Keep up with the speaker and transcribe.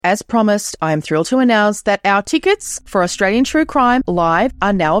As promised, I am thrilled to announce that our tickets for Australian True Crime Live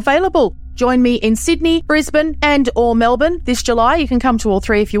are now available. Join me in Sydney, Brisbane or Melbourne this July. You can come to all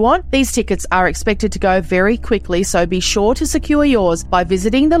three if you want. These tickets are expected to go very quickly, so be sure to secure yours by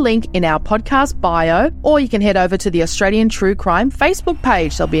visiting the link in our podcast bio, or you can head over to the Australian True Crime Facebook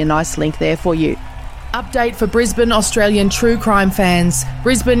page. There'll be a nice link there for you. Update for Brisbane Australian True Crime fans.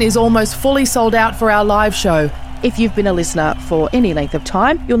 Brisbane is almost fully sold out for our live show. If you've been a listener for any length of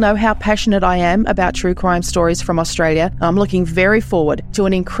time, you'll know how passionate I am about true crime stories from Australia. I'm looking very forward to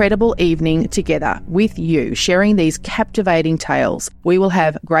an incredible evening together with you, sharing these captivating tales. We will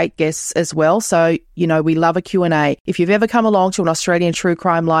have great guests as well, so we love a Q&A. If you've ever come along to an Australian True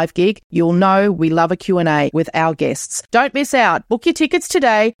Crime Live gig, you'll know we love a Q&A with our guests. Don't miss out. Book your tickets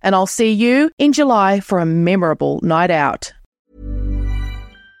today, and I'll see you in July for a memorable night out.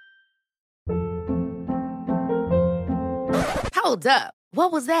 Hold up.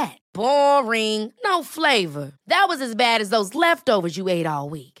 What was that? Boring. No flavor. That was as bad as those leftovers you ate all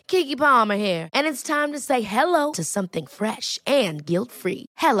week. Keke Palmer here, and it's time to say hello to something fresh and guilt-free.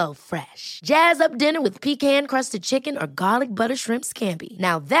 HelloFresh. Jazz up dinner with pecan-crusted chicken or garlic butter shrimp scampi.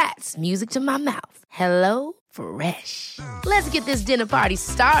 Now that's music to my mouth. HelloFresh. Let's get this dinner party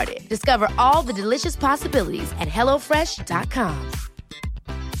started. Discover all the delicious possibilities at HelloFresh.com.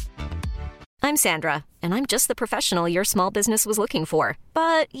 I'm Sandra, and I'm just the professional your small business was looking for.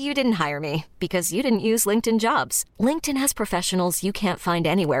 But you didn't hire me because you didn't use LinkedIn Jobs. LinkedIn has professionals you can't find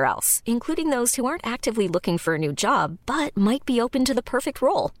anywhere else, including those who aren't actively looking for a new job, but might be open to the perfect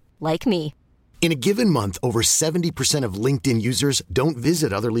role, like me. In a given month, over 70% of LinkedIn users don't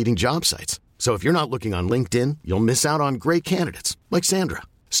visit other leading job sites. So if you're not looking on LinkedIn, you'll miss out on great candidates, like Sandra.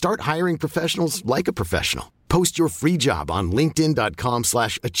 Start hiring professionals like a professional. Post your free job on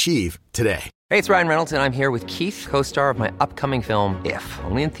linkedin.com/achieve today. Hey, it's Ryan Reynolds, and I'm here with Keith, co-star of my upcoming film, If,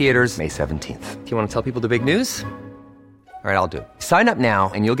 only in theaters May 17th. Do you want to tell people the big news? All right, I'll do it. Sign up now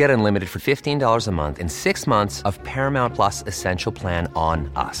and you'll get unlimited for $15 a month and 6 months of Paramount Plus Essential Plan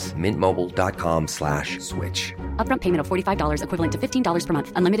on us. MintMobile.com/switch. Upfront payment of $45 equivalent to $15 per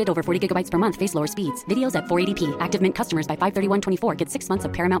month. Unlimited over 40 gigabytes per month. Face lower speeds. Videos at 480p. Active Mint customers by 531.24 get 6 months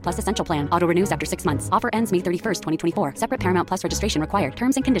of Paramount Plus Essential Plan. Auto renews after 6 months. Offer ends May 31st, 2024. Separate Paramount Plus registration required.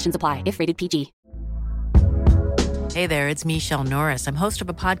 Terms and conditions apply if rated PG. Hey there, it's Michelle Norris. I'm host of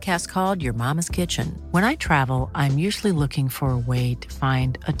a podcast called Your Mama's Kitchen. When I travel, I'm usually looking for a way to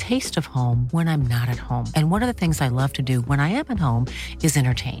find a taste of home when I'm not at home. And one of the things I love to do when I am at home is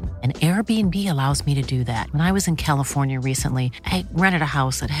entertain. And Airbnb allows me to do that. When I was in California recently, I rented a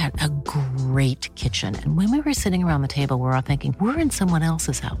house that had a great kitchen. And when we were sitting around the table, we were all thinking, we're in someone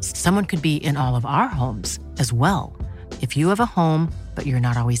else's house. Someone could be in all of our homes as well. If you have a home, but you're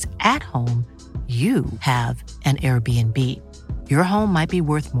not always at home, you have an Airbnb. Your home might be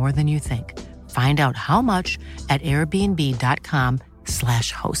worth more than you think. Find out how much at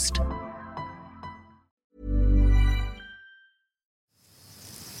airbnb.com/host.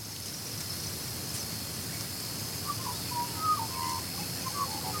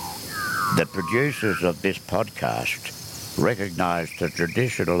 The producers of this podcast recognise the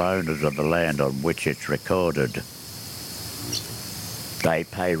traditional owners of the land on which it's recorded. They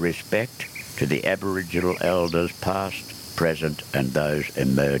pay respect to the Aboriginal elders past, present and those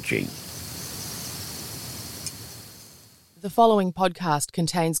emerging. The following podcast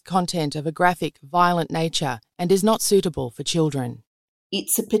contains content of a graphic, violent nature and is not suitable for children.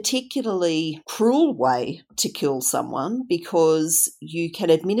 It's a particularly cruel way to kill someone because you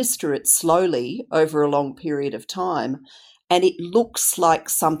can administer it slowly over a long period of time, and it looks like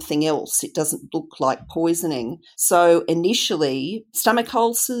something else. It doesn't look like poisoning. So initially, stomach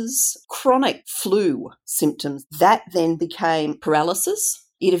ulcers, chronic flu symptoms, that then became paralysis.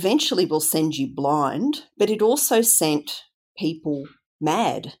 It eventually will send you blind, but it also sent people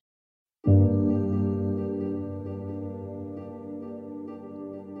mad.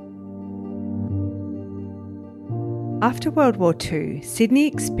 After World War II, Sydney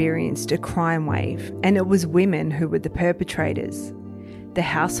experienced a crime wave, and it was women who were the perpetrators. The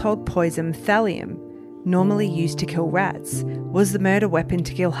household poison thallium, normally used to kill rats, was the murder weapon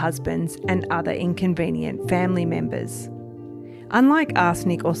to kill husbands and other inconvenient family members. Unlike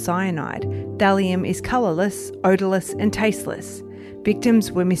arsenic or cyanide, thallium is colourless, odourless and tasteless.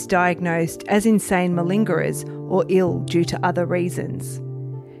 Victims were misdiagnosed as insane malingerers or ill due to other reasons.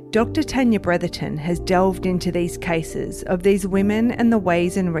 Dr. Tanya Bretherton has delved into these cases of these women and the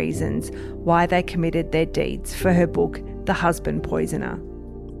ways and reasons why they committed their deeds for her book, The Husband Poisoner.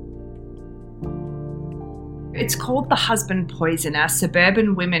 It's called The Husband Poisoner,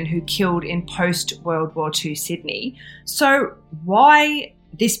 Suburban Women Who Killed in Post-World War II Sydney. So why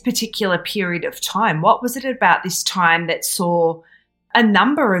this particular period of time? What was it about this time that saw a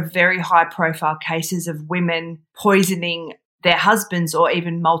number of very high-profile cases of women poisoning their husbands or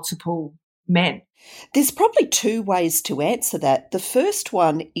even multiple men? There's probably two ways to answer that. The first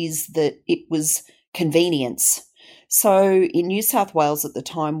one is that it was convenience. So in New South Wales at the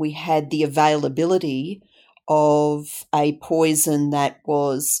time, we had the availability of a poison that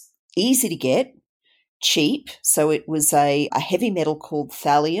was easy to get, cheap. So it was a heavy metal called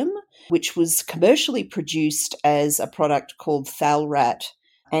thallium, which was commercially produced as a product called Thalrat.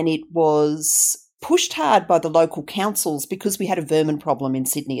 And it was pushed hard by the local councils because we had a vermin problem in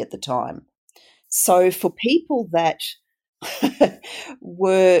Sydney at the time. So for people that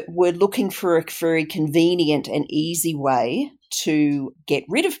were looking for a very convenient and easy way to get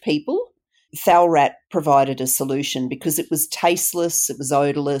rid of people, Thalrat provided a solution because it was tasteless, it was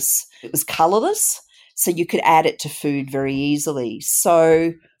odourless, it was colourless, so you could add it to food very easily.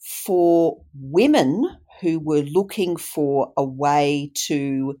 So for women who were looking for a way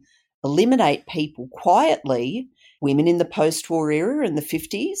to eliminate people quietly, women in the post-war era in the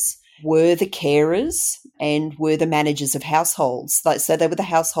 50s were the carers and were the managers of households. So they were the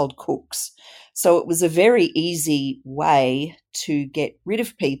household cooks. So it was a very easy way to get rid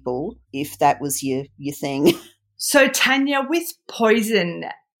of people if that was your thing. So Tanya, with poison,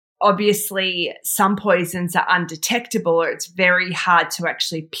 obviously some poisons are undetectable or it's very hard to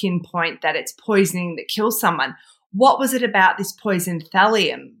actually pinpoint that it's poisoning that kills someone. What was it about this poison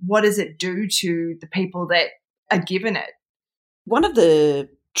thallium? What does it do to the people that are given it? One of the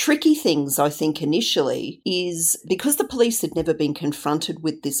tricky things, I think, initially is because the police had never been confronted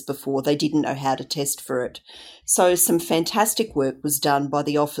with this before, they didn't know how to test for it. So some fantastic work was done by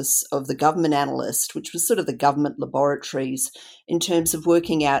the Office of the Government Analyst, which was sort of the government laboratories, in terms of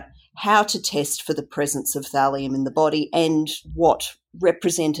working out how to test for the presence of thallium in the body and what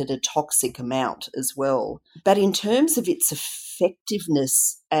represented a toxic amount as well. But in terms of its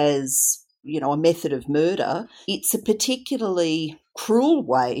effectiveness as, a method of murder, it's a particularly cruel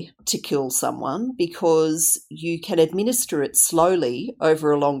way to kill someone because you can administer it slowly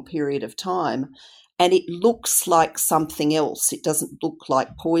over a long period of time and it looks like something else. It doesn't look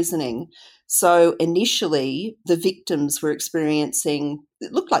like poisoning. So initially the victims were experiencing,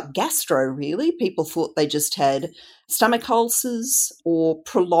 it looked like gastro really. People thought they just had stomach ulcers or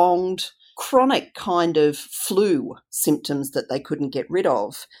prolonged chronic kind of flu symptoms that they couldn't get rid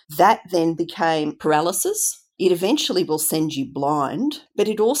of. That then became paralysis. It eventually will send you blind, but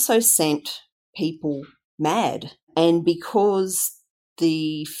it also sent people mad. And because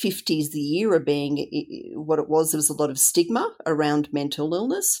the 50s, the era being what it was, there was a lot of stigma around mental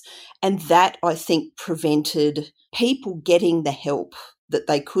illness. And that, I think, prevented people getting the help that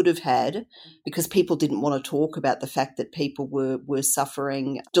they could have had because people didn't want to talk about the fact that people were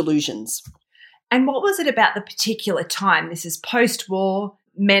suffering delusions. And what was it about the particular time? This is post-war.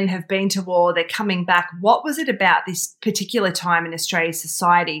 Men have been to war. They're coming back. What was it about this particular time in Australia's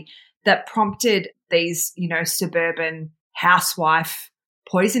society that prompted these, suburban housewife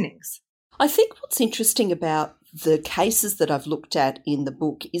poisonings? I think what's interesting about the cases that I've looked at in the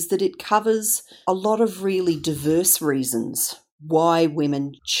book is that it covers a lot of really diverse reasons why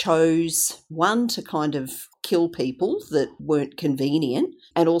women chose, one, to kind of kill people that weren't convenient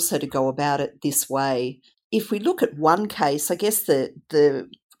and also to go about it this way. If we look at one case, I guess the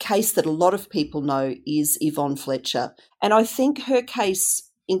case that a lot of people know is Yvonne Fletcher. And I think her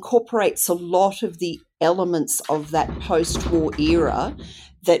case incorporates a lot of the elements of that post-war era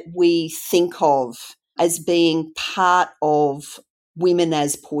that we think of as being part of women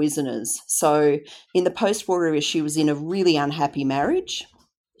as poisoners. So in the post-war era, she was in a really unhappy marriage.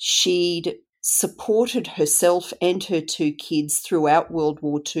 She'd supported herself and her two kids throughout World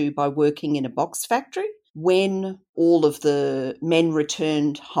War II by working in a box factory. When all of the men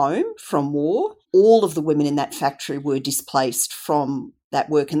returned home from war, all of the women in that factory were displaced from that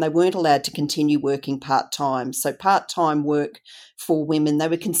work and they weren't allowed to continue working part-time. So part-time work for women, they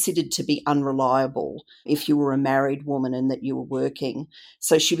were considered to be unreliable if you were a married woman and that you were working.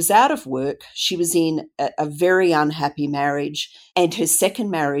 So she was out of work. She was in a very unhappy marriage and her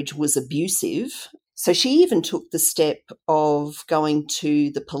second marriage was abusive. So she even took the step of going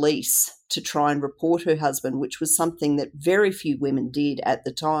to the police to try and report her husband, which was something that very few women did at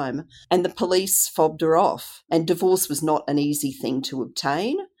the time. And the police fobbed her off. And divorce was not an easy thing to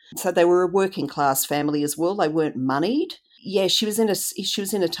obtain. So they were a working class family as well. They weren't moneyed. Yeah, she was in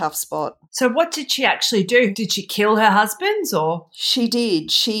a tough spot. So what did she actually do? Did she kill her husbands or? She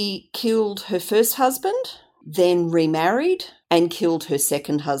did. She killed her first husband, then remarried, and killed her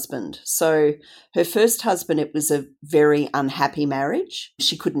second husband. So her first husband, it was a very unhappy marriage.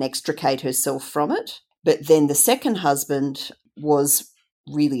 She couldn't extricate herself from it. But then the second husband was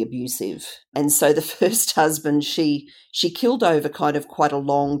really abusive. And so the first husband, she killed over kind of quite a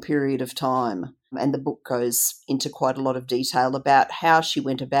long period of time. And the book goes into quite a lot of detail about how she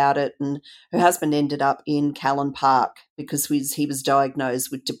went about it. And her husband ended up in Callan Park because he was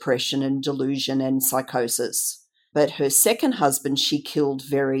diagnosed with depression and delusion and psychosis. But her second husband, she killed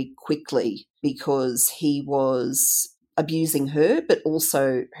very quickly because he was abusing her, but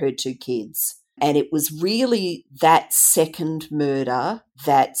also her two kids. And it was really that second murder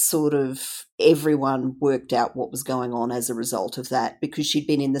that sort of everyone worked out what was going on as a result of that, because she'd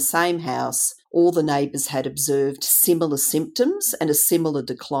been in the same house. All the neighbours had observed similar symptoms and a similar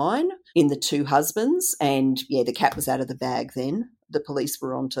decline in the two husbands. And, yeah, the cat was out of the bag then. The police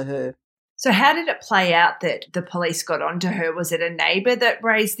were onto her. So how did it play out that the police got onto her? Was it a neighbour that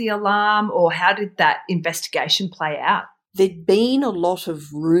raised the alarm, or how did that investigation play out? There'd been a lot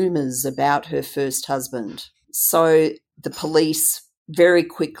of rumours about her first husband. So the police very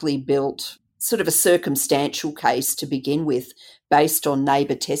quickly built sort of a circumstantial case to begin with based on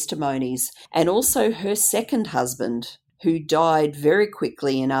neighbour testimonies. And also her second husband, who died very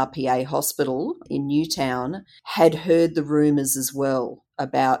quickly in RPA Hospital in Newtown, had heard the rumours as well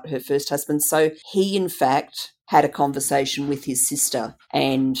about her first husband. So he, in fact, had a conversation with his sister.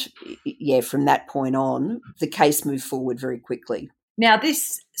 And, yeah, from that point on, the case moved forward very quickly. Now,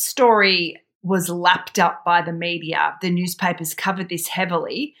 this story was lapped up by the media. The newspapers covered this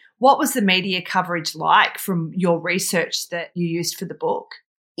heavily. What was the media coverage like from your research that you used for the book?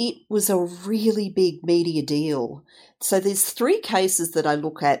 It was a really big media deal. So there's 3 cases that I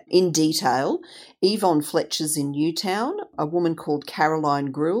look at in detail. Yvonne Fletcher's in Newtown. A woman called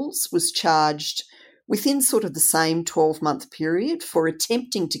Caroline Grills was charged within sort of the same 12-month period for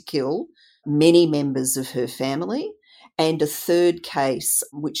attempting to kill many members of her family. And a third case,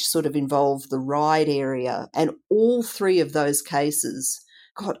 which sort of involved the Ryde area. And all 3 of those cases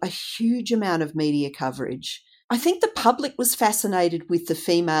got a huge amount of media coverage. I think the public was fascinated with the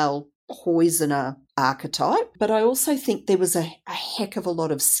female poisoner archetype, but I also think there was a heck of a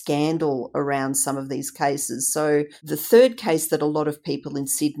lot of scandal around some of these cases. So the third case that a lot of people in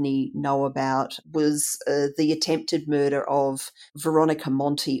Sydney know about was the attempted murder of Veronica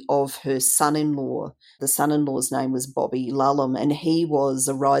Monty of her son-in-law. The son-in-law's name was Bobby Lulham, and he was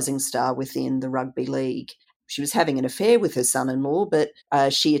a rising star within the rugby league. She was having an affair with her son-in-law, but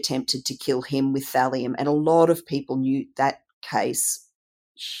she attempted to kill him with thallium. And a lot of people knew that case,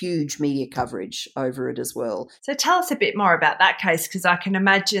 huge media coverage over it as well. So tell us a bit more about that case, because I can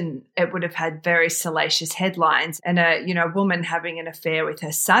imagine it would have had very salacious headlines, and a woman having an affair with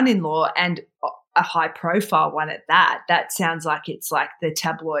her son-in-law, and a high-profile one at that. That sounds like it's like the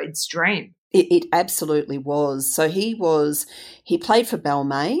tabloid's dream. It absolutely was. So he played for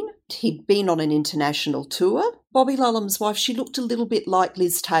Balmain. He'd been on an international tour. Bobby Lulham's wife, she looked a little bit like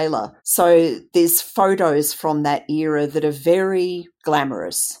Liz Taylor. So there's photos from that era that are very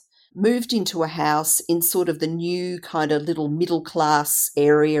glamorous. Moved into a house in sort of the new kind of little middle-class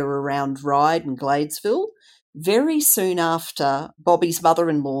area around Ryde and Gladesville. Very soon after, Bobby's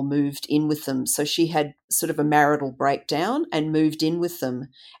mother-in-law moved in with them. So she had sort of a marital breakdown and moved in with them.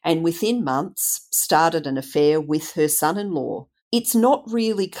 And within months, started an affair with her son-in-law. It's not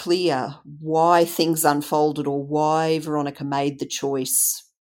really clear why things unfolded or why Veronica made the choice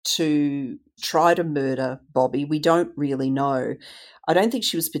to try to murder Bobby. We don't really know. I don't think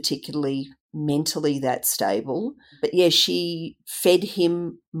she was particularly mentally that stable. But, yeah, she fed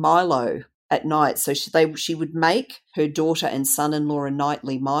him Milo at night. So she would make her daughter and son-in-law a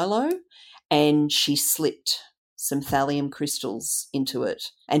nightly Milo, and she slipped some thallium crystals into it.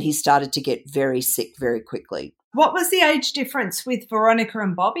 And he started to get very sick very quickly. What was the age difference with Veronica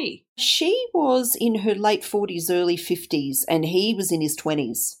and Bobby? She was in her late 40s, early 50s, and he was in his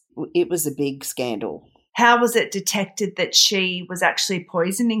 20s. It was a big scandal. How was it detected that she was actually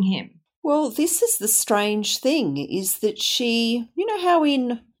poisoning him? Well, this is the strange thing, is that she, you know how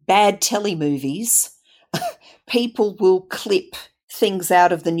in bad telemovies, people will clip things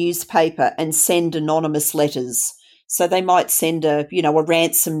out of the newspaper and send anonymous letters. So they might send a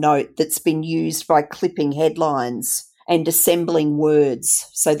ransom note that's been used by clipping headlines and assembling words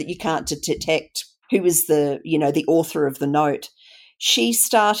so that you can't detect who is the author of the note. She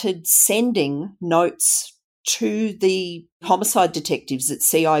started sending notes to the homicide detectives at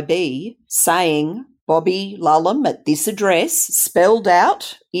CIB saying Bobby Lulham at this address, spelled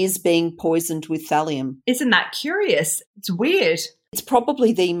out, is being poisoned with thallium. Isn't that curious? It's weird. It's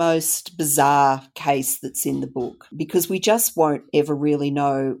probably the most bizarre case that's in the book because we just won't ever really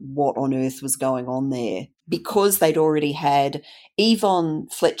know what on earth was going on there. Because they'd already had Yvonne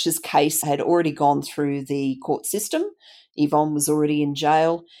Fletcher's case had already gone through the court system. Yvonne was already in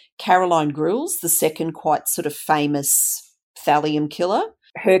jail. Caroline Grills, the second quite sort of famous thallium killer,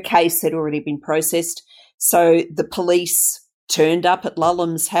 her case had already been processed. So the police turned up at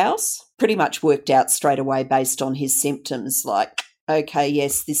Lulham's house, pretty much worked out straight away based on his symptoms, like, okay,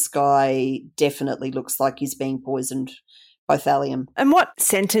 yes, this guy definitely looks like he's being poisoned by thallium. And what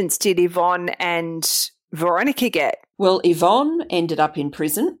sentence did Yvonne and Veronica get? Well, Yvonne ended up in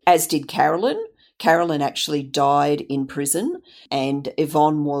prison, as did Carolyn. Carolyn actually died in prison and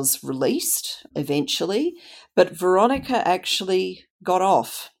Yvonne was released eventually, but Veronica actually got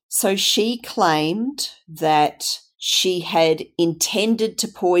off. So she claimed that she had intended to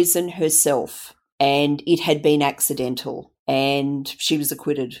poison herself and it had been accidental, and she was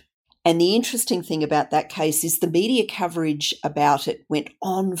acquitted. And the interesting thing about that case is the media coverage about it went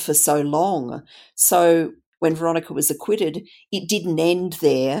on for so long. So when Veronica was acquitted, it didn't end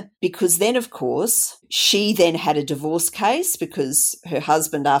there because then, of course, she then had a divorce case because her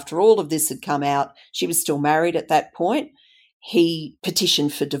husband, after all of this had come out, she was still married at that point. He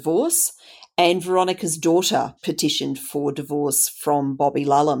petitioned for divorce. And Veronica's daughter petitioned for divorce from Bobby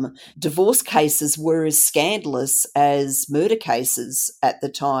Lulham. Divorce cases were as scandalous as murder cases at the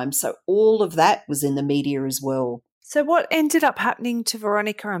time. So all of that was in the media as well. So what ended up happening to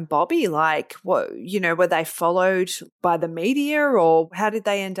Veronica and Bobby? Like, what, were they followed by the media or how did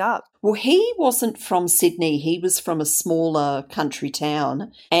they end up? Well, he wasn't from Sydney. He was from a smaller country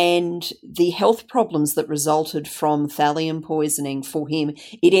town, and the health problems that resulted from thallium poisoning for him,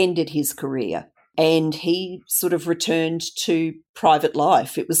 it ended his career. And he sort of returned to private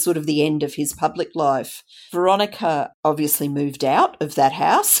life. It was sort of the end of his public life. Veronica obviously moved out of that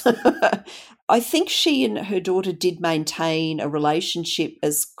house. I think she and her daughter did maintain a relationship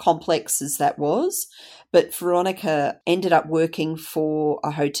as complex as that was, but Veronica ended up working for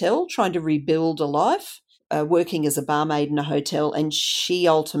a hotel, trying to rebuild a life, working as a barmaid in a hotel, and she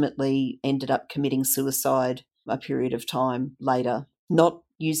ultimately ended up committing suicide a period of time later, not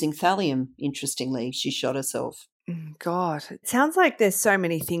using thallium, interestingly. She shot herself. God, it sounds like there's so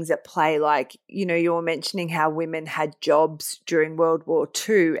many things at play. Like, you were mentioning how women had jobs during World War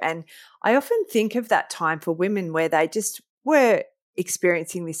II. And I often think of that time for women where they just were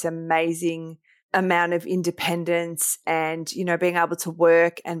experiencing this amazing amount of independence and, being able to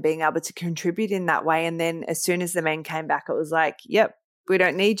work and being able to contribute in that way. And then as soon as the men came back, it was like, yep, we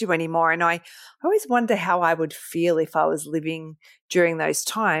don't need you anymore. And I always wonder how I would feel if I was living during those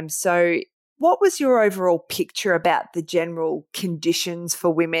times. So what was your overall picture about the general conditions for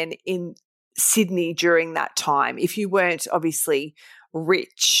women in Sydney during that time? If you weren't obviously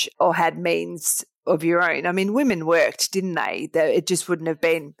rich or had means of your own. I mean, women worked, didn't they? It just wouldn't have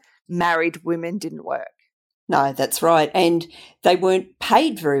been married women didn't work. No, that's right. And they weren't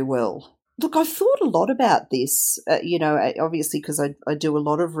paid very well. Look, I've thought a lot about this, obviously because I do a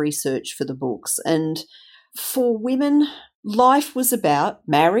lot of research for the books. And for women, life was about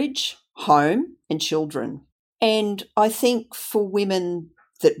marriage, home and children. And I think for women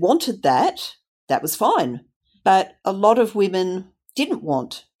that wanted that, that was fine. But a lot of women didn't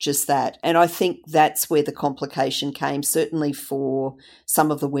want just that. And I think that's where the complication came, certainly for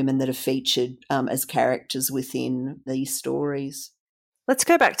some of the women that are featured as characters within these stories. Let's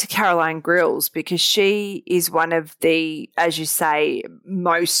go back to Caroline Grills because she is one of the, as you say,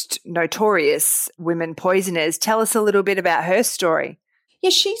 most notorious women poisoners. Tell us a little bit about her story. Yeah,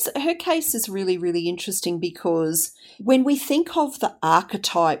 her case is really, really interesting because when we think of the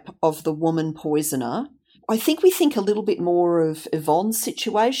archetype of the woman poisoner, I think we think a little bit more of Yvonne's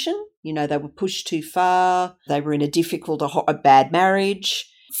situation. They were pushed too far. They were in a bad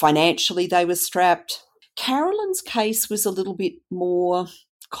marriage. Financially, they were strapped. Carolyn's case was a little bit more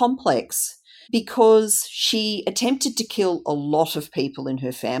complex because she attempted to kill a lot of people in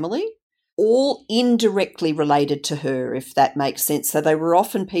her family, all indirectly related to her, if that makes sense. So they were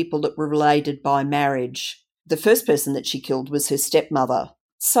often people that were related by marriage. The first person that she killed was her stepmother.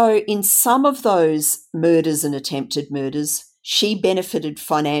 So in some of those murders and attempted murders, she benefited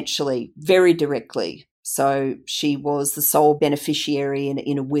financially very directly. So she was the sole beneficiary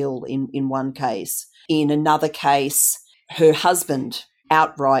in a will in one case. In another case, her husband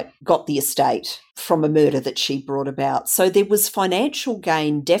outright got the estate from a murder that she brought about. So there was financial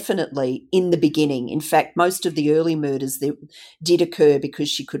gain definitely in the beginning. In fact, most of the early murders did occur because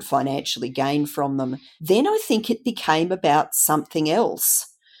she could financially gain from them. Then I think it became about something else.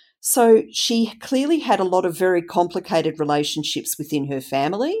 So she clearly had a lot of very complicated relationships within her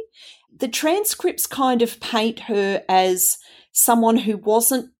family. The transcripts kind of paint her as someone who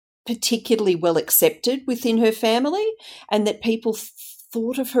wasn't particularly well accepted within her family, and that people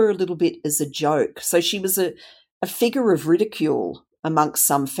thought of her a little bit as a joke. So she was a figure of ridicule amongst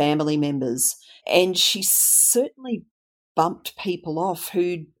some family members, and she certainly bumped people off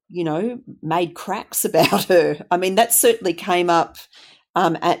who, made cracks about her. I mean, that certainly came up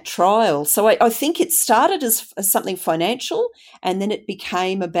at trial. So I think it started as something financial, and then it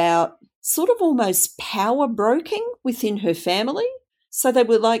became about sort of almost power broking within her family. So they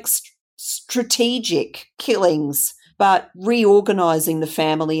were like strategic killings, but reorganising the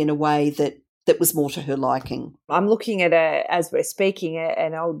family in a way that was more to her liking. I'm looking at, as we're speaking,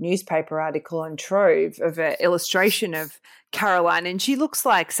 an old newspaper article on Trove of an illustration of Caroline, and she looks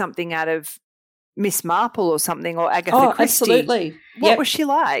like something out of Miss Marple or something, or Agatha Christie. Absolutely. What was she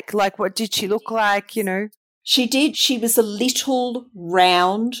like? Like, what did she look like, She did. She was a little,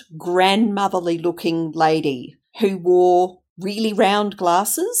 round, grandmotherly-looking lady who wore really round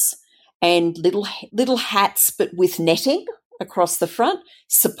glasses and little hats, but with netting across the front,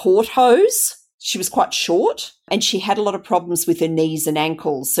 support hose. She was quite short, and she had a lot of problems with her knees and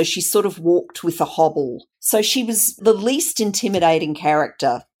ankles, so she sort of walked with a hobble. So she was the least intimidating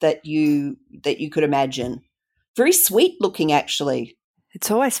character that you could imagine. Very sweet looking, actually.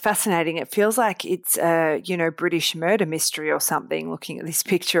 It's always fascinating. It feels like it's a, British murder mystery or something, looking at this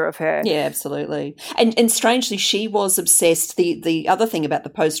picture of her. Yeah, absolutely. And strangely, she was obsessed. The other thing about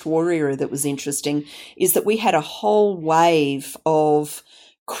the post-war era that was interesting is that we had a whole wave of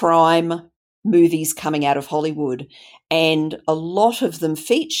crime movies coming out of Hollywood, and a lot of them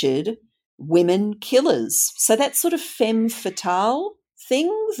featured women killers. So that sort of femme fatale thing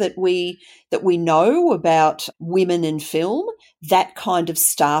that we know about women in film, that kind of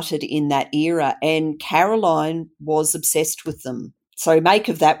started in that era, and Caroline was obsessed with them. So make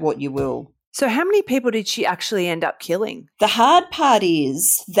of that what you will. So how many people did she actually end up killing? The hard part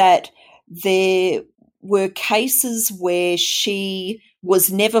is that there were cases where she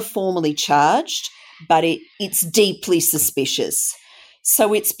was never formally charged, but it's deeply suspicious.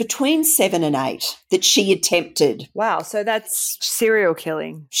 So it's between 7 and 8 that she attempted. Wow, so that's serial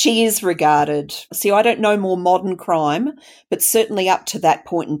killing. She is regarded. See, I don't know more modern crime, but certainly up to that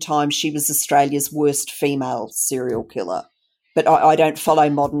point in time, she was Australia's worst female serial killer. But I don't follow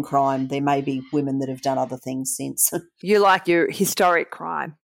modern crime. There may be women that have done other things since. You like your historic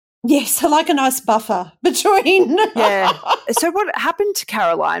crime? Yes, I like a nice buffer between. Yeah. So what happened to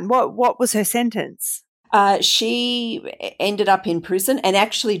Caroline? What was her sentence? She ended up in prison and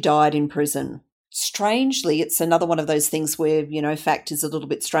actually died in prison. Strangely, it's another one of those things where, fact is a little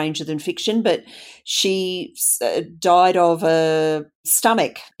bit stranger than fiction, but she died of a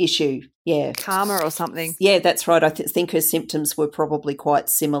stomach issue. Yeah. Karma or something. Yeah, that's right. I think her symptoms were probably quite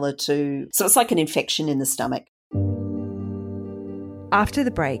similar to, so it's like an infection in the stomach. After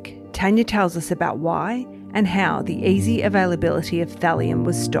the break, Tanya tells us about why and how the easy availability of thallium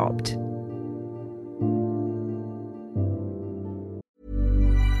was stopped.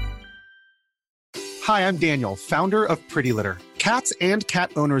 Hi, I'm Daniel, founder of Pretty Litter. Cats and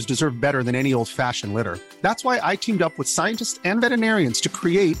cat owners deserve better than any old-fashioned litter. That's why I teamed up with scientists and veterinarians to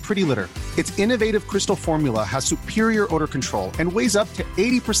create Pretty Litter. Its innovative crystal formula has superior odor control and weighs up to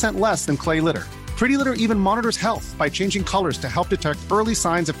 80% less than clay litter. Pretty Litter even monitors health by changing colors to help detect early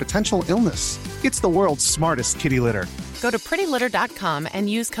signs of potential illness. It's the world's smartest kitty litter. Go to prettylitter.com and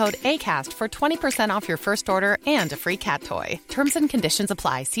use code ACAST for 20% off your first order and a free cat toy. Terms and conditions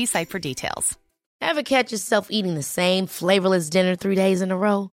apply. See site for details. Ever catch yourself eating the same flavorless dinner 3 days in a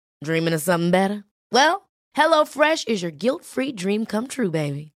row? Dreaming of something better? Well, HelloFresh is your guilt-free dream come true,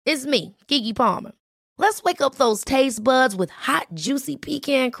 baby. It's me, Keke Palmer. Let's wake up those taste buds with hot, juicy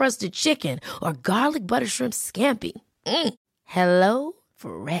pecan-crusted chicken or garlic butter shrimp scampi.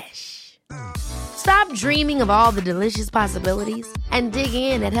 HelloFresh. Stop dreaming of all the delicious possibilities and dig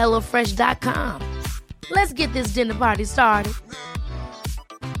in at HelloFresh.com. Let's get this dinner party started.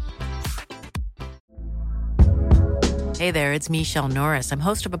 Hey there, it's Michelle Norris. I'm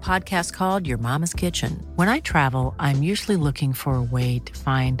host of a podcast called Your Mama's Kitchen. When I travel, I'm usually looking for a way to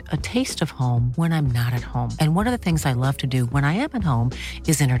find a taste of home when I'm not at home. And one of the things I love to do when I am at home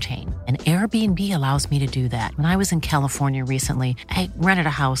is entertain. And Airbnb allows me to do that. When I was in California recently, I rented a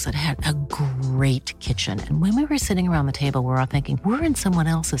house that had a great kitchen. And when we were sitting around the table, we're all thinking, we're in someone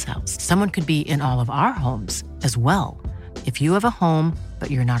else's house. Someone could be in all of our homes as well. If you have a home, but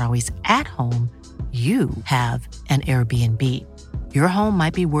you're not always at home, you have an Airbnb. Your home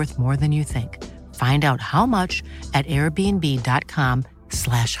might be worth more than you think. Find out how much at airbnb.com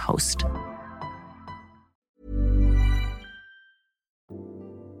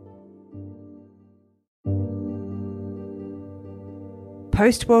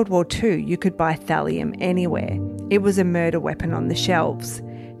Post-World War II, you could buy thallium anywhere. It was a murder weapon on the shelves.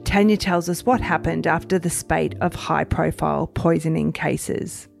 Tanya tells us what happened after the spate of high-profile poisoning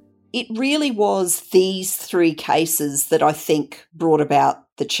cases. It really was these three cases that I think brought about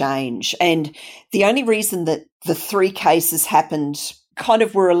the change. And the only reason that the three cases happened, kind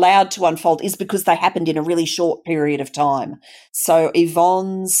of were allowed to unfold, is because they happened in a really short period of time. So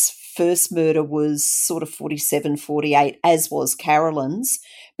Yvonne's first murder was sort of 47, 48, as was Carolyn's,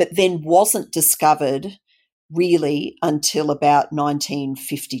 but then wasn't discovered really until about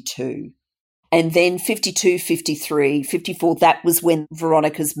 1952. And then 52, 53, 54, that was when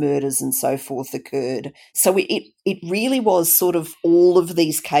Veronica's murders and so forth occurred. So it really was sort of all of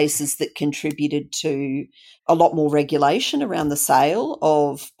these cases that contributed to a lot more regulation around the sale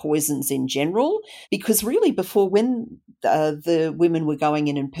of poisons in general, because really before, when the women were going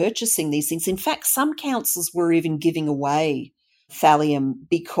in and purchasing these things, in fact, some councils were even giving away thallium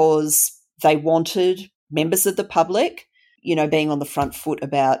because they wanted members of the public, being on the front foot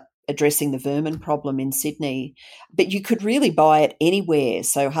about addressing the vermin problem in Sydney. But you could really buy it anywhere.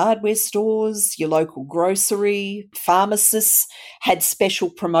 So hardware stores, your local grocery, pharmacists had special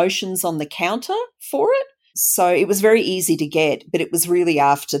promotions on the counter for it. So it was very easy to get, but it was really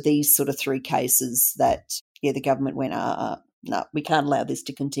after these sort of three cases that, the government went, no, we can't allow this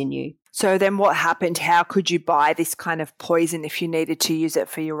to continue. So then what happened? How could you buy this kind of poison if you needed to use it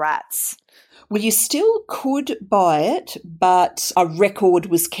for your rats? Well, you still could buy it, but a record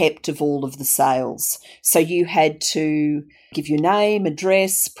was kept of all of the sales. So you had to give your name,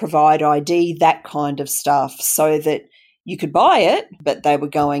 address, provide ID, that kind of stuff, so that you could buy it, but they were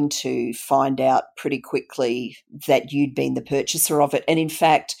going to find out pretty quickly that you'd been the purchaser of it. And in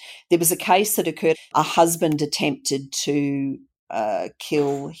fact, there was a case that occurred. A husband attempted to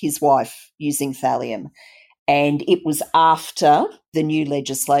kill his wife using thallium. And it was after the new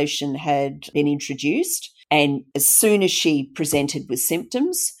legislation had been introduced. And as soon as she presented with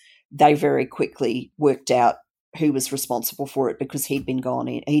symptoms, they very quickly worked out who was responsible for it, because he'd been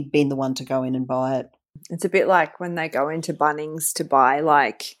the one to go in and buy it. It's a bit like when they go into Bunnings to buy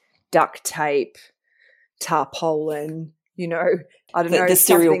like duct tape, tarpaulin, I don't know. The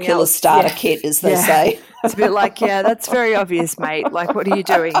serial killer starter kit, as they say. It's a bit like, that's very obvious, mate. Like, what are you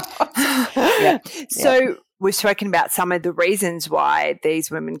doing? So we've spoken about some of the reasons why these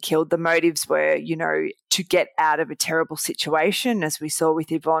women killed. The motives were, to get out of a terrible situation, as we saw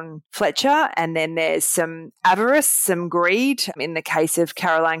with Yvonne Fletcher. And then there's some avarice, some greed in the case of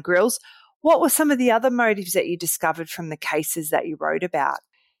Caroline Grills. What were some of the other motives that you discovered from the cases that you wrote about?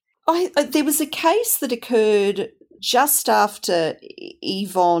 There was a case that occurred just after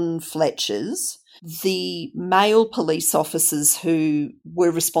Yvonne Fletcher's. The male police officers who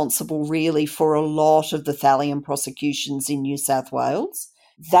were responsible really for a lot of the thallium prosecutions in New South Wales,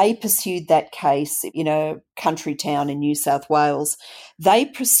 they pursued that case in a country town in New South Wales. They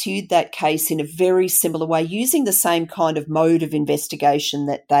pursued that case in a very similar way, using the same kind of mode of investigation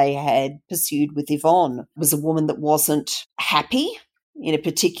that they had pursued with Yvonne. It was a woman that wasn't happy in a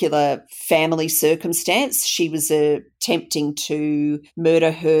particular family circumstance. She was attempting to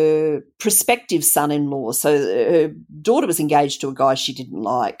murder her prospective son-in-law. So her daughter was engaged to a guy she didn't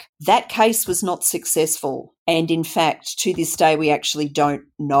like. That case was not successful. And in fact, to this day, we actually don't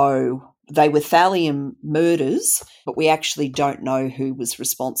know. They were thallium murders, but we actually don't know who was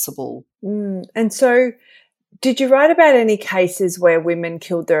responsible. And so did you write about any cases where women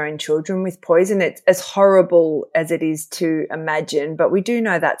killed their own children with poison? It's as horrible as it is to imagine, but we do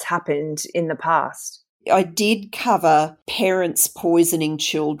know that's happened in the past. I did cover parents poisoning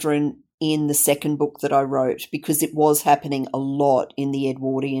children in the second book that I wrote, because it was happening a lot in the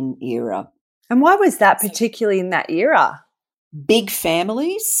Edwardian era. And why was that particularly in that era? Big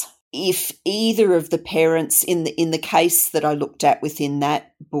families. If either of the parents in the case that I looked at within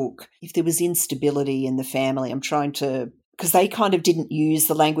that book, if there was instability in the family, because they kind of didn't use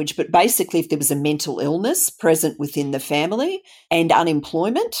the language, but basically if there was a mental illness present within the family and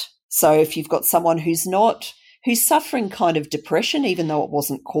unemployment. So if you've got someone who's suffering kind of depression, even though it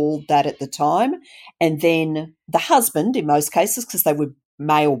wasn't called that at the time, and then the husband, in most cases, because they were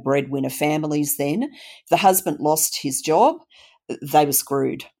male breadwinner families then, if the husband lost his job, they were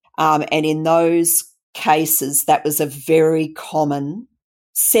screwed. And in those cases, that was a very common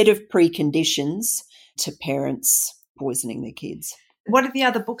set of preconditions to parents poisoning their kids. What are the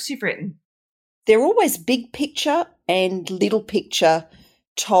other books you've written? They're always big picture and little picture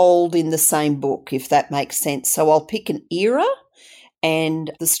told in the same book, if that makes sense. So I'll pick an era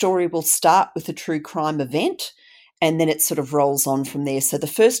and the story will start with a true crime event and then it sort of rolls on from there. So the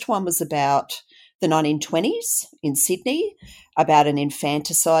first one was about the 1920s in Sydney, about an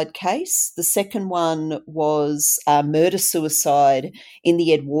infanticide case. The second one was a murder-suicide in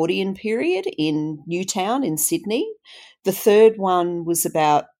the Edwardian period in Newtown in Sydney. The third one was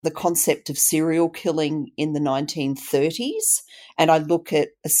about the concept of serial killing in the 1930s, and I look at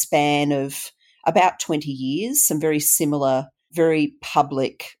a span of about 20 years, some very similar, very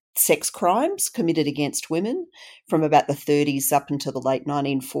public sex crimes committed against women from about the 30s up until the late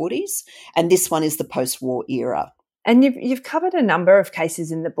 1940s. And this one is the post-war era. And you've covered a number of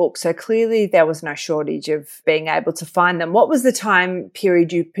cases in the book, so clearly there was no shortage of being able to find them. What was the time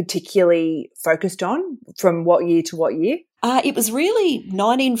period you particularly focused on? From what year to what year? It was really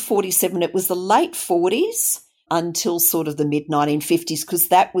 1947. It was the late 40s until sort of the mid-1950s, because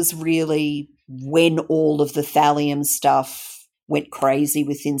that was really when all of the thallium stuff went crazy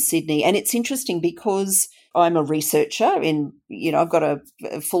within Sydney. And it's interesting because I'm a researcher I've got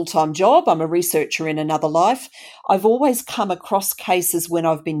a full-time job. I'm a researcher in another life. I've always come across cases when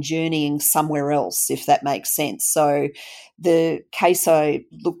I've been journeying somewhere else, if that makes sense. So the case I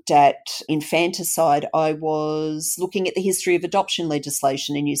looked at, infanticide, I was looking at the history of adoption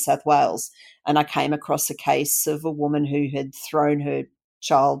legislation in New South Wales, and I came across a case of a woman who had thrown her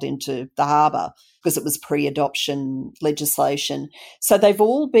child into the harbour because it was pre-adoption legislation. So they've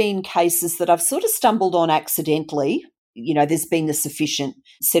all been cases that I've sort of stumbled on accidentally. There's been a sufficient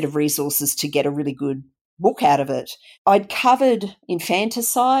set of resources to get a really good book out of it. I'd covered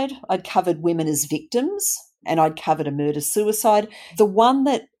infanticide, I'd covered women as victims, and I'd covered a murder-suicide. The one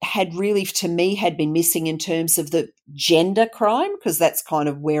that had really, to me, had been missing in terms of the gender crime, because that's kind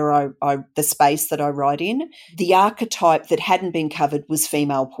of where the space that I write in, the archetype that hadn't been covered was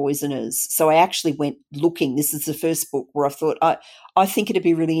female poisoners. So I actually went looking. This is the first book where I thought, I think it'd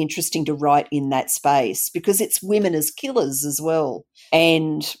be really interesting to write in that space because it's women as killers as well.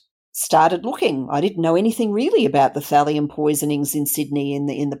 And started looking. I didn't know anything really about the thallium poisonings in Sydney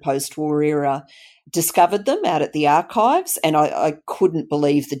in the post-war era. Discovered them out at the archives, and I couldn't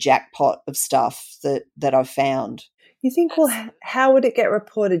believe the jackpot of stuff that I found. You think, well, how would it get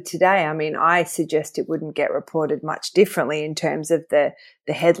reported today? I mean, I suggest it wouldn't get reported much differently in terms of the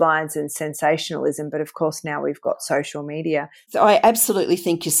headlines and sensationalism, but of course now we've got social media. So I absolutely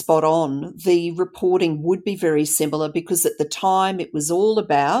think you're spot on. The reporting would be very similar because at the time it was all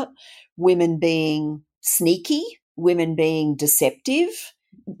about women being sneaky, women being deceptive,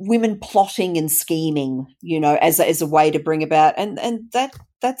 women plotting and scheming, as a way to bring about, and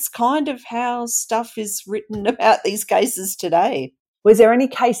that's kind of how stuff is written about these cases today. Was there any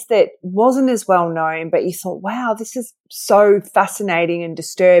case that wasn't as well known, but you thought, wow, this is so fascinating and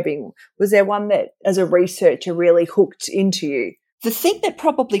disturbing? Was there one that, as a researcher, really hooked into you? The thing that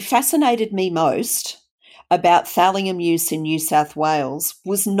probably fascinated me most about thallium use in New South Wales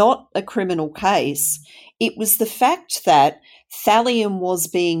was not a criminal case. It was the fact that thallium was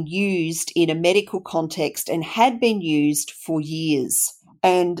being used in a medical context and had been used for years,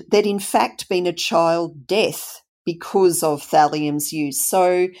 and there'd in fact been a child death because of thallium's use.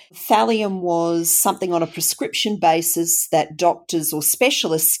 So thallium was something on a prescription basis that doctors or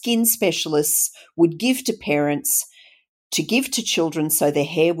specialists, skin specialists, would give to parents to give to children so their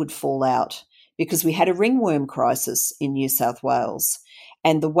hair would fall out, because we had a ringworm crisis in New South Wales.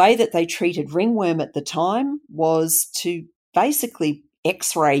 And the way that they treated ringworm at the time was to basically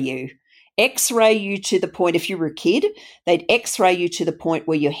X-ray you to the point, if you were a kid, they'd X-ray you to the point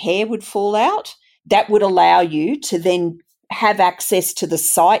where your hair would fall out. That would allow you to then have access to the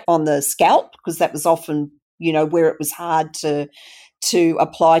site on the scalp, because that was often, where it was hard to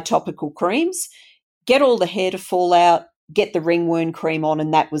apply topical creams, get all the hair to fall out, get the ringworm cream on,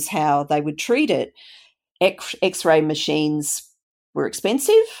 and that was how they would treat it. X-ray machines were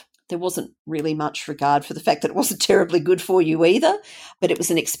expensive. There wasn't really much regard for the fact that it wasn't terribly good for you either, but it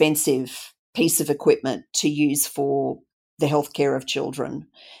was an expensive piece of equipment to use for the healthcare of children.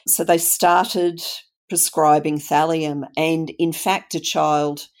 So they started prescribing thallium, and in fact a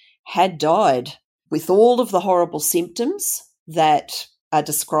child had died with all of the horrible symptoms that are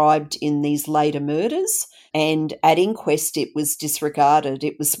described in these later murders. And at inquest it was disregarded.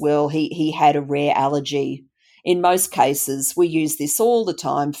 It was, well, he had a rare allergy. In most cases, we use this all the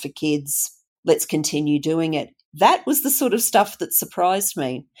time for kids. Let's continue doing it. That was the sort of stuff that surprised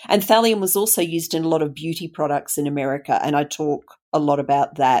me. And thallium was also used in a lot of beauty products in America, and I talk a lot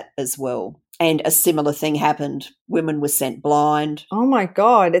about that as well. And a similar thing happened. Women were sent blind. Oh, my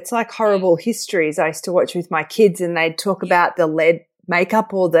God. It's like horrible histories I used to watch with my kids, and they'd talk about the lead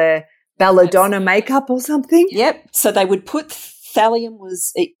makeup or the belladonna makeup or something. Yep. So they would put Thallium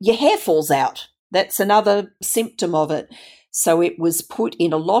your hair falls out. That's another symptom of it. So it was put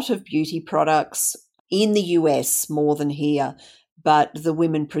in a lot of beauty products in the US more than here, but the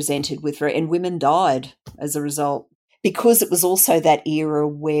women presented with and women died as a result, because it was also that era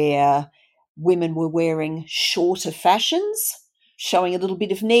where women were wearing shorter fashions, showing a little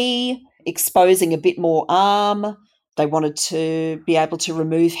bit of knee, exposing a bit more arm. They wanted to be able to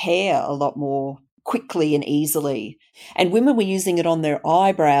remove hair a lot more quickly and easily. And women were using it on their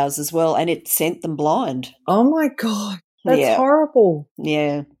eyebrows as well, and it sent them blind. Oh my God, that's horrible.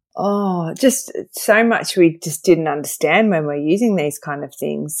 Yeah. Oh, just so much we just didn't understand when we're using these kind of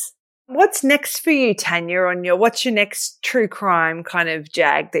things. What's next for you, Tanya, what's your next true crime kind of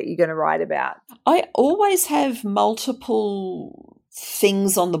jag that you're going to write about? I always have multiple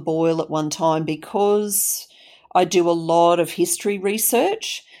things on the boil at one time because I do a lot of history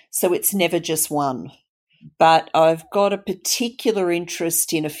research, so it's never just one. But I've got a particular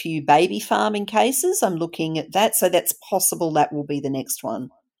interest in a few baby farming cases. I'm looking at that, so that's possible that will be the next one.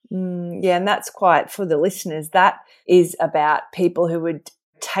 Yeah, and that's quite, for the listeners, that is about people who would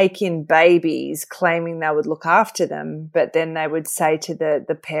take in babies claiming they would look after them, but then they would say to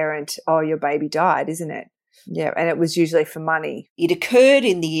the parent, oh, your baby died, isn't it? Yeah, and it was usually for money. It occurred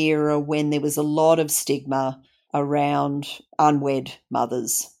in the era when there was a lot of stigma around unwed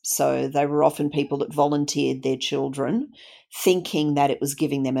mothers. So they were often people that volunteered their children, thinking that it was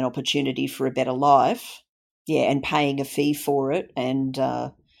giving them an opportunity for a better life, and paying a fee for it. And,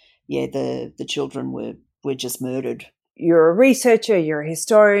 the children were just murdered. You're a researcher, you're a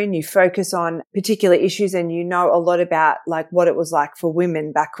historian, you focus on particular issues, and you know a lot about like what it was like for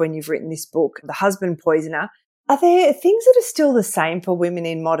women back when you've written this book, The Husband Poisoner. Are there things that are still the same for women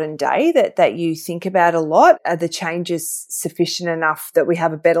in modern day that you think about a lot? Are the changes sufficient enough that we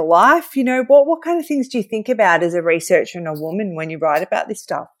have a better life? You know, what kind of things do you think about as a researcher and a woman when you write about this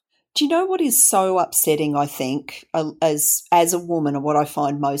stuff? Do you know what is so upsetting, I think, as a woman, and what I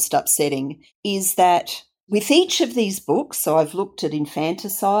find most upsetting is that with each of these books, so I've looked at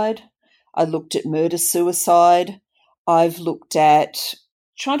infanticide, I looked at murder-suicide, I've looked at,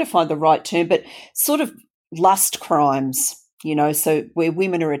 trying to find the right term, but sort of lust crimes, so where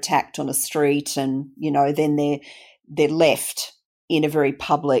women are attacked on a street and, then they're left in a very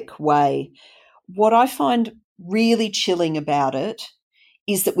public way. What I find really chilling about it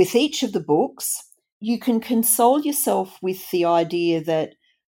is that with each of the books, you can console yourself with the idea that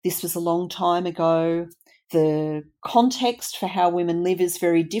this was a long time ago. The context for how women live is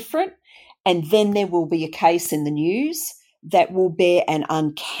very different, and then there will be a case in the news that will bear an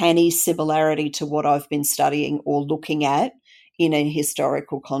uncanny similarity to what I've been studying or looking at in a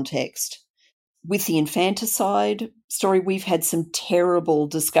historical context. With the infanticide story, we've had some terrible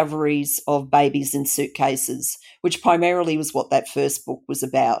discoveries of babies in suitcases, which primarily was what that first book was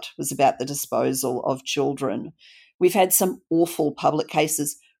about the disposal of children. We've had some awful public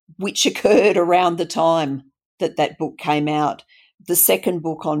cases which occurred around the time that book came out. The second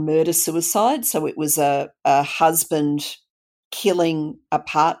book on murder-suicide, so it was a husband killing a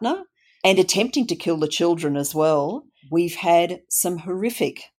partner and attempting to kill the children as well. We've had some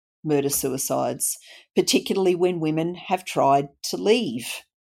horrific murder-suicides, particularly when women have tried to leave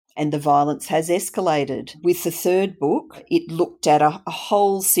and the violence has escalated. With the third book, it looked at a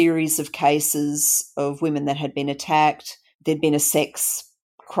whole series of cases of women that had been attacked. There'd been a sex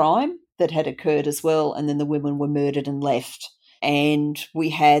crime that had occurred as well, and then the women were murdered and left. And we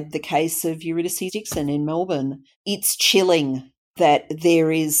had the case of Eurydice Dixon in Melbourne. It's chilling that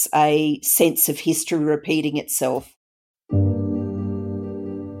there is a sense of history repeating itself.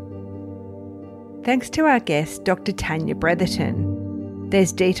 Thanks to our guest, Dr. Tanya Bretherton.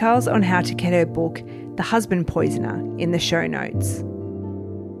 There's details on how to get her book, The Husband Poisoner, in the show notes.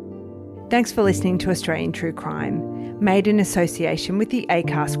 Thanks for listening to Australian True Crime, made in association with the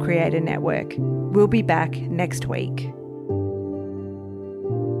Acast Creator Network. We'll be back next week.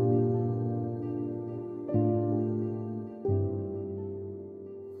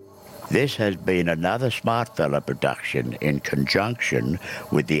 This has been another Smartfella production in conjunction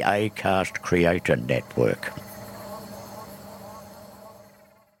with the Acast Creator Network.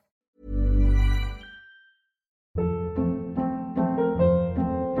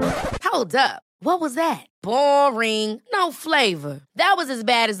 Hold up. What was that? Boring. No flavor. That was as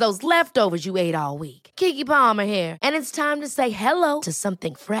bad as those leftovers you ate all week. Keke Palmer here, and it's time to say hello to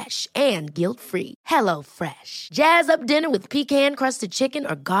something fresh and guilt-free. HelloFresh. Jazz up dinner with pecan-crusted chicken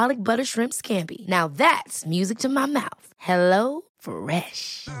or garlic butter shrimp scampi. Now that's music to my mouth.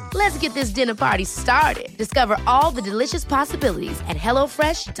 HelloFresh. Let's get this dinner party started. Discover all the delicious possibilities at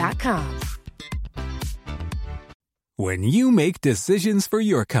HelloFresh.com. When you make decisions for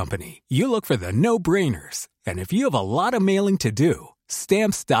your company, you look for the no-brainers. And if you have a lot of mailing to do,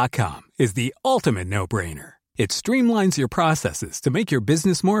 Stamps.com is the ultimate no-brainer. It streamlines your processes to make your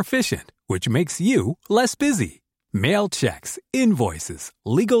business more efficient, which makes you less busy. Mail checks, invoices,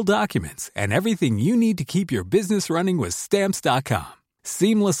 legal documents, and everything you need to keep your business running with Stamps.com.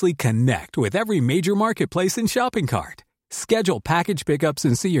 Seamlessly connect with every major marketplace and shopping cart. Schedule package pickups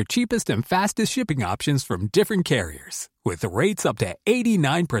and see your cheapest and fastest shipping options from different carriers, with rates up to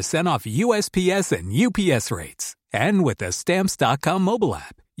 89% off USPS and UPS rates. And with the Stamps.com mobile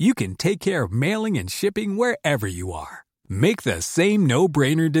app, you can take care of mailing and shipping wherever you are. Make the same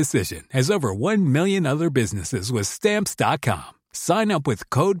no-brainer decision as over 1 million other businesses with Stamps.com. Sign up with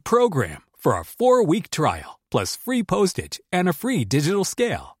code PROGRAM for a 4-week trial, plus free postage and a free digital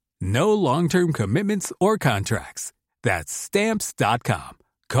scale. No long-term commitments or contracts. That's Stamps.com.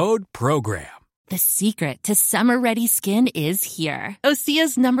 Code PROGRAM. The secret to summer-ready skin is here.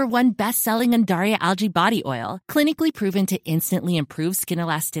 Osea's #1 best-selling Undaria Algae Body Oil, clinically proven to instantly improve skin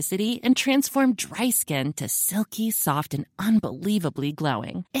elasticity and transform dry skin to silky, soft, and unbelievably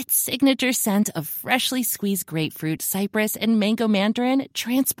glowing. Its signature scent of freshly squeezed grapefruit, cypress, and mango mandarin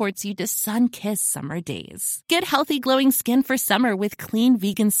transports you to sun-kissed summer days. Get healthy, glowing skin for summer with clean,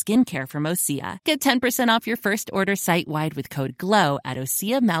 vegan skincare from Osea. Get 10% off your first order site-wide with code GLOW at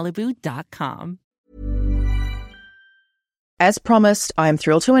OseaMalibu.com. As promised, I am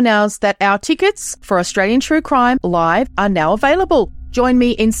thrilled to announce that our tickets for Australian True Crime Live are now available. Join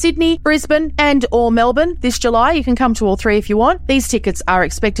me in Sydney, Brisbane and or Melbourne this July. You can come to all three if you want. These tickets are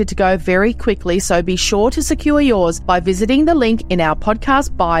expected to go very quickly, so be sure to secure yours by visiting the link in our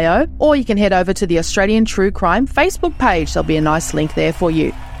podcast bio, or you can head over to the Australian True Crime Facebook page. There'll be a nice link there for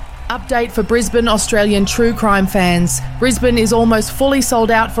you. Update for Brisbane Australian True Crime fans. Brisbane is almost fully sold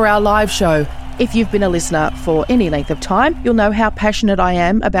out for our live show. If you've been a listener for any length of time, you'll know how passionate I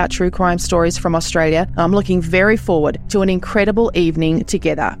am about true crime stories from Australia. I'm looking very forward to an incredible evening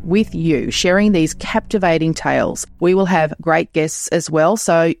together with you, sharing these captivating tales. We will have great guests as well,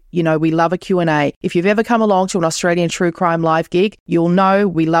 so you know we love a Q&A. If you've ever come along to an Australian True Crime Live gig, you'll know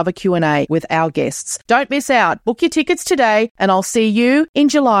we love a Q&A with our guests. Don't miss out. Book your tickets today, and I'll see you in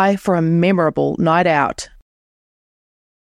July for a memorable night out.